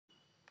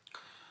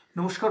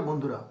নমস্কার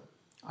বন্ধুরা,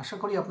 আশা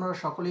করি আপনারা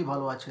সকলেই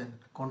ভালো আছেন।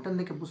 কন্টেন্ট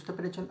দেখে বুঝতে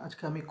পেরেছেন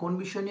আজকে আমি কোন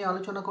বিষয় নিয়ে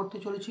আলোচনা করতে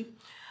চলেছি।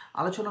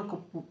 আলোচনা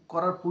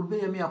করার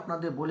পূর্বেই আমি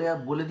আপনাদের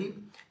বলে দিই,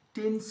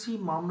 টেনসি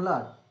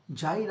মামলার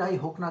যাই রায়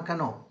হোক না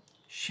কেন,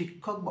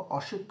 শিক্ষক বা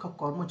অশিক্ষক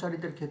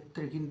কর্মচারীদের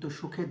ক্ষেত্রে কিন্তু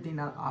সুখের দিন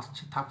আর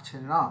থাকছে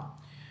না,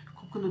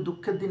 খুব কিন্তু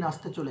দুঃখের দিন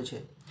আসতে চলেছে।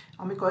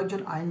 আমি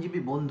কয়েকজন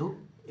আইনজীবী বন্ধু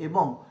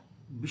এবং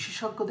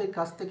বিশেষজ্ঞদের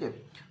কাছ থেকে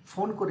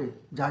ফোন করে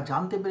যা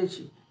জানতে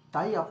পেরেছি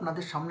তাই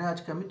আপনাদের সামনে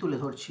আজকে আমি তুলে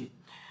ধরছি।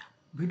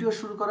 ভিডিও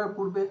শুরু করার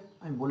পূর্বে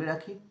আমি বলে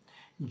রাখি,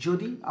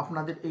 যদি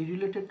আপনাদের এই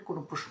রিলেটেড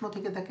কোনো প্রশ্ন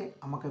থেকে থাকে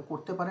আমাকে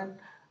করতে পারেন।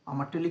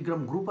 আমার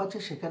টেলিগ্রাম গ্রুপ আছে,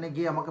 সেখানে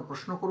গিয়ে আমাকে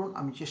প্রশ্ন করুন,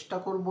 আমি চেষ্টা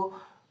করব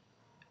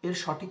এর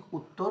সঠিক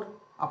উত্তর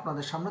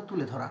আপনাদের সামনে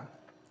তুলে ধরার।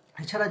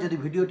 এছাড়া যদি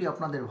ভিডিওটি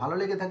আপনাদের ভালো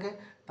লেগে থাকে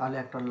তাহলে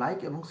একটা লাইক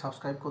এবং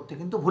সাবস্ক্রাইব করতে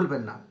কিন্তু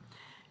ভুলবেন না।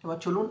 এবার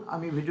চলুন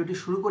আমি ভিডিওটি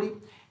শুরু করি।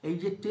 এই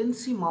যে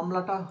টেনসি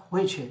মামলাটা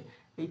হয়েছে,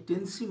 এই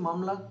টেনসি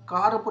মামলা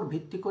কার ওপর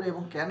ভিত্তি করে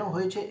এবং কেন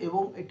হয়েছে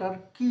এবং এটার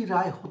কি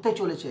রায় হতে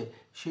চলেছে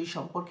সেই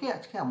সম্পর্কে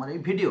আজকে আমার এই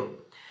ভিডিও।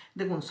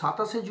 দেখুন,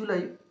 27শে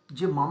জুলাই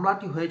যে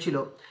মামলাটি হয়েছিল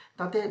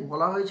তাতে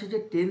বলা হয়েছে যে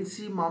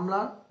টেনসি মামলা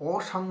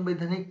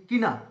অসাংবিধানিক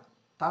কিনা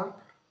তার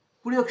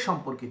প্রয়োগ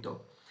সম্পর্কিত।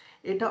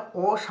 এটা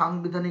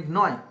অসাংবিধানিক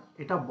নয়,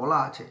 এটা বলা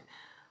আছে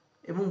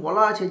এবং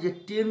বলা আছে যে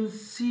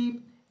টেনসি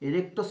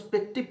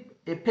রেট্রোস্পেক্টিভ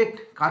এফেক্ট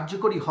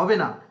কার্যকরী হবে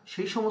না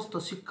সেই সমস্ত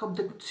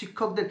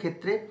শিক্ষকদের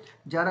ক্ষেত্রে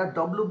যারা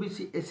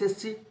ডব্লিউবিসি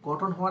এসএসসি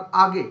গঠন হওয়ার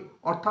আগে,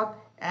 অর্থাৎ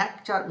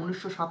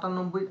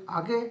 1/4/1997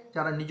 আগে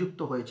যারা নিযুক্ত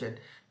হয়েছেন,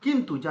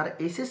 কিন্তু যারা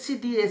এসএসসি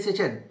দিয়ে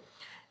এসেছেন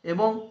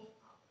এবং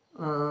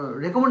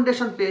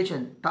রেকমেন্ডেশন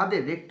পেয়েছেন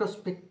তাদের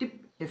রেট্রোস্পেক্টিভ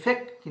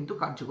এফেক্ট কিন্তু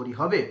কার্যকরী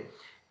হবে।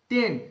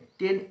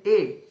 10A,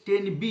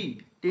 10B,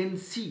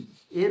 10C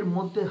এর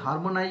মধ্যে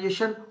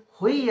হারমোনাইজেশন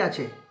হয়েই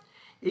আছে।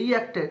 এই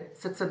অ্যাক্টের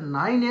সেকশন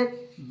 9-এর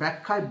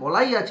ব্যাখ্যায়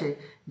বলাই আছে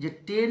যে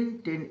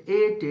 10A,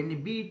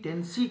 10B,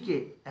 10Cকে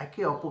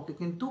একে অপরকে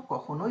কিন্তু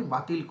কখনোই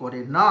বাতিল করে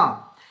না।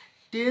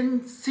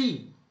 10C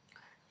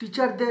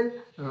টিচারদের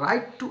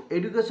রাইট টু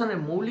এডুকেশনের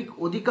মৌলিক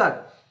অধিকার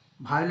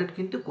ভায়োলেট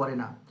কিন্তু করে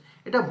না,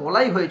 এটা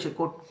বলাই হয়েছে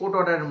কোর্ট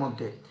অর্ডারের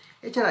মধ্যে।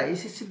 এছাড়া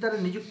এসএসসির দ্বারা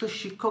নিযুক্ত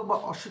শিক্ষক বা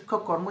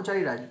অশিক্ষক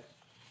কর্মচারীরা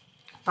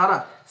তারা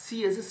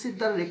সিএসএসসির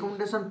দ্বারা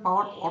রেকমেন্ডেশন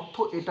পাওয়ার অর্থ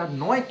এটা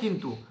নয়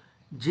কিন্তু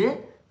যে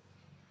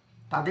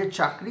তাদের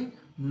চাকরি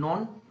নন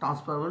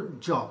ট্রান্সফারেবল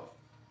জব।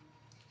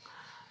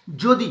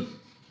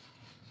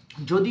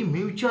 যদি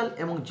মিউচুয়াল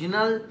এবং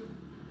জেনারেল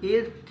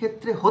এর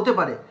ক্ষেত্রে হতে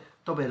পারে,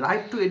 তবে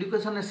রাইট টু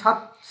এডুকেশনের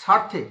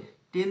স্বার্থে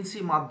টেনসি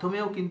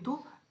মাধ্যমেও কিন্তু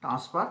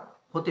ট্রান্সফার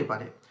হতে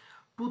পারে।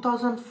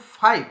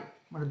 2005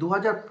 মানে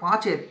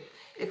 2005-এর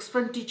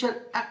এক্সপেন্ডিচার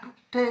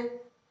অ্যাক্টে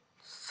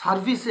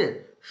সার্ভিসের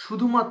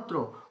শুধুমাত্র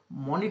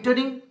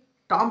মনিটরিং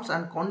টার্মস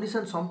অ্যান্ড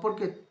কন্ডিশন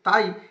সম্পর্কে,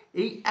 তাই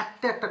এই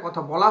একটা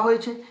কথা বলা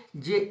হয়েছে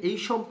যে এই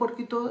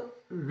সম্পর্কিত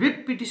রিট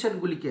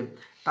পিটিশনগুলিকে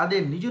তাদের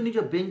নিজ নিজ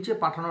বেঞ্চে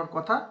পাঠানোর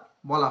কথা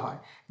বলা হয়,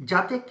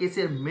 যাতে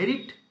কেসের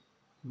মেরিট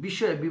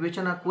বিষয়ে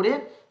বিবেচনা করে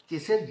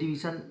কেসের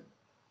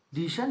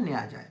ডিসিশন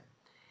নেওয়া যায়।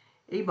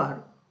 এইবার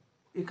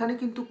এখানে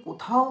কিন্তু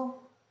কোথাও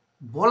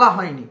বলা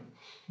হয়নি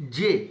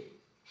যে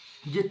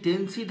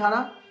টেনসি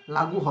ধারা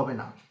লাগু হবে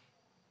না,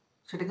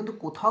 সেটা কিন্তু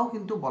কোথাও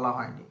কিন্তু বলা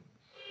হয়নি।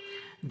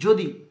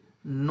 যদি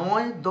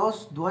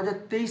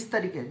 9/10/2023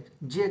 তারিখে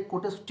যে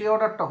কোর্টে স্টে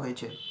অর্ডারটা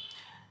হয়েছে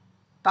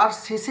তার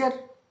শেষের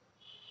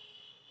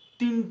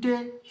 3টে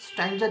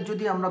স্ট্যান্ডার্ড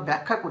যদি আমরা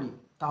ব্যাখ্যা করি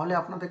তাহলে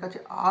আপনাদের কাছে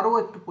আরও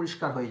একটু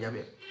পরিষ্কার হয়ে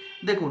যাবে।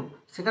 দেখুন,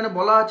 সেখানে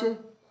বলা আছে,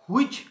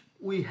 which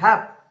we have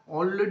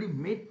already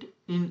mate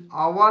in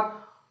our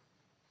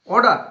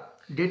order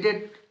dated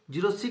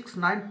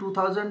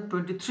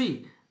 06/9/2023,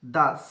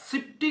 the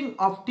shifting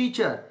of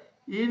teacher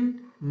in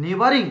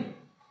neighbouring,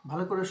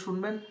 ভালো করে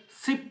শুনবেন,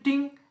 shifting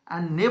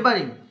and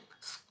neighboring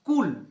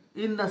school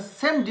in the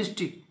same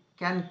district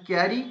can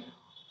carry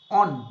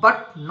on but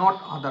not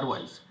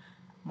otherwise।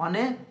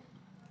 মানে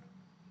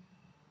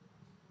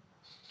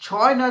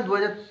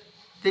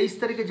 6/9/2023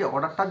 তারিখে যে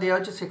অর্ডারটা দেওয়া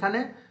হয়েছে সেখানে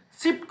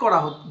শিফট করা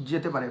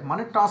যেতে পারে,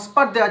 মানে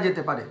ট্রান্সফার দেওয়া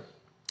যেতে পারে।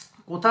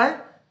 কোথায়?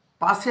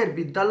 পাশের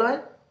বিদ্যালয়ে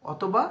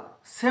অথবা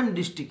সেম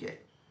ডিস্ট্রিক্টে,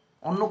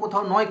 অন্য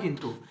কোথাও নয়।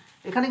 কিন্তু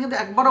এখানে কিন্তু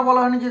একবারও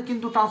বলা হয়নি যে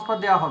কিন্তু ট্রান্সফার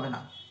দেওয়া হবে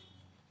না।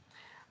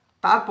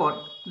 তারপর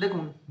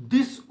দেখুন,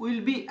 this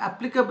will be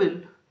applicable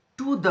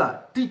to the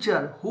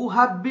teacher who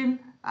have been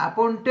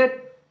appointed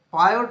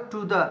prior to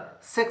the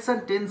section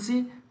 10C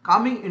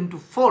coming into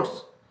force.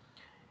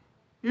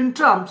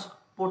 ইন্টার্মস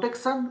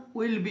protection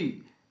will be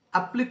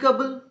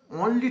applicable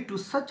only two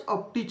such of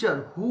teacher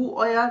who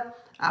were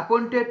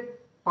appointed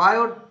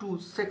prior to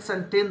section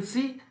 10C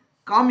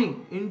coming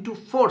into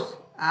force,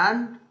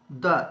 and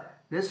the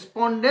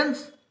respondents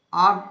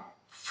R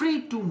free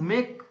to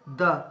make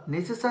the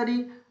necessary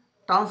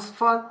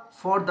transfer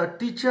for the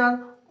teacher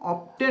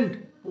obtained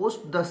post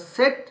the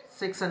said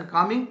section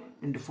coming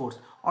into force।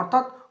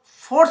 অর্থাৎ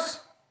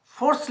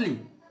ফোর্সলি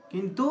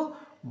কিন্তু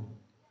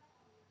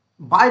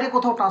বাইরে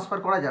কোথাও transfer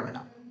করা যাবে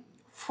না,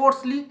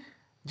 ফোর্সলি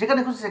যেখানে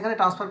খুশি সেখানে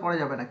ট্রান্সফার করা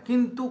যাবে না,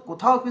 কিন্তু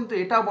কোথাও কিন্তু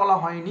এটা বলা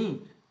হয়নি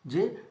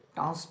যে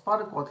ট্রান্সফার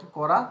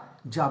করা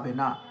যাবে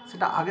না,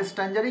 সেটা আগের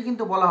স্ট্যান্ডারেই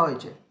কিন্তু বলা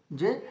হয়েছে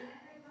যে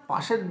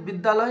পাশের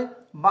বিদ্যালয়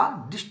বা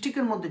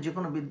ডিস্ট্রিক্টের মধ্যে যে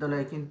কোনো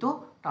বিদ্যালয়ে কিন্তু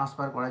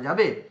ট্রান্সফার করা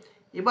যাবে।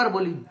 এবার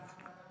বলি,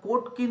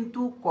 কোর্ট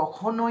কিন্তু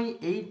কখনোই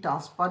এই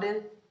ট্রান্সফারের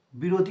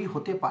বিরোধী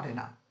হতে পারে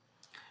না।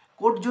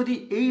 কোর্ট যদি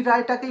এই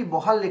রায়টাকেই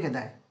বহাল রেখে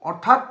দেয়,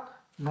 অর্থাৎ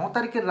 9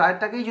 তারিখের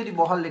রায়টাকেই যদি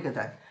বহাল রেখে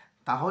দেয়,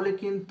 তাহলে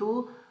কিন্তু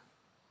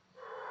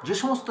যে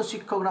সমস্ত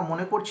শিক্ষকরা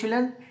মনে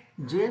করছিলেন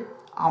যে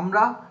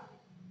আমরা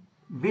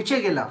বেঁচে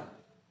গেলাম,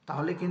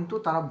 তাহলে কিন্তু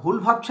তারা ভুল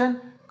ভাবছেন।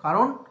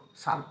 কারণ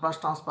সারপ্লাস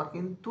ট্রান্সফার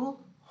কিন্তু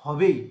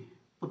হবেই।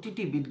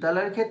 প্রতিটি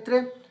বিদ্যালয়ের ক্ষেত্রে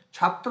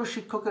ছাত্র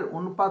শিক্ষকের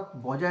অনুপাত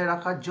বজায়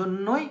রাখার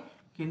জন্যই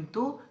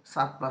কিন্তু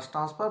সারপ্লাস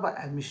ট্রান্সফার বা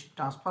অ্যাডমিশন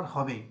ট্রান্সফার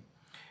হবেই।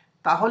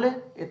 তাহলে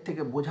এর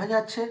থেকে বোঝা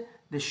যাচ্ছে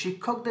যে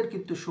শিক্ষকদের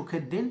কিন্তু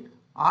সুখের দিন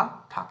আর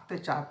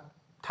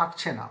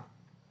থাকছে না।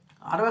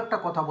 আরও একটা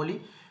কথা বলি,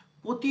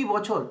 প্রতি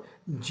বছর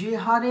যে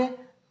হারে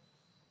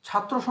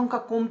ছাত্র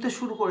সংখ্যা কমতে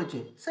শুরু করেছে,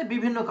 সে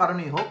বিভিন্ন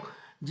কারণেই হোক,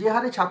 যে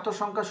হারে ছাত্র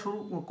সংখ্যা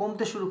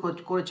কমতে শুরু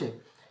করেছে,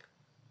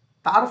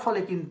 তার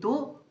ফলে কিন্তু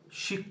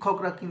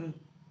শিক্ষকরা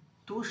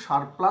কিন্তু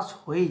সারপ্লাস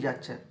হয়েই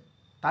যাচ্ছে।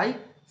 তাই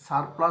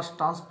সারপ্লাস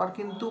ট্রান্সফার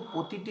কিন্তু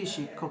প্রতিটি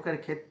শিক্ষকের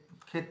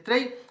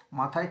ক্ষেত্রেই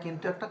মাথায়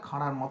কিন্তু একটা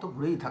খাঁড়ার মতো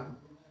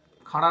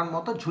খাঁড়ার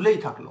মতো ঝুলেই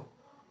থাকলো।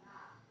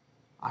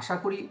 আশা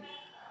করি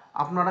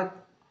আপনারা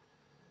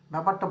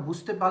ব্যাপারটা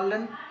বুঝতে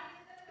পারলেন।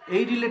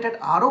 এই রিলেটেড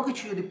আরও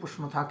কিছু যদি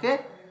প্রশ্ন থাকে,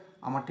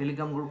 আমার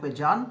টেলিগ্রাম গ্রুপে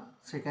যান,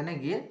 সেখানে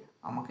গিয়ে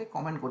আমাকে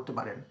কমেন্ট করতে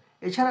পারেন।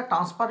 এছাড়া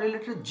ট্রান্সফার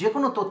রিলেটেড যে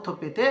কোনো তথ্য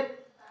পেতে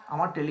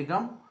আমার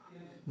টেলিগ্রাম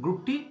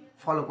গ্রুপটি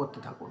ফলো করতে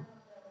থাকুন।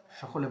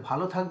 সকলে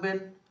ভালো থাকবেন,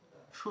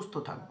 সুস্থ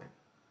থাকবেন।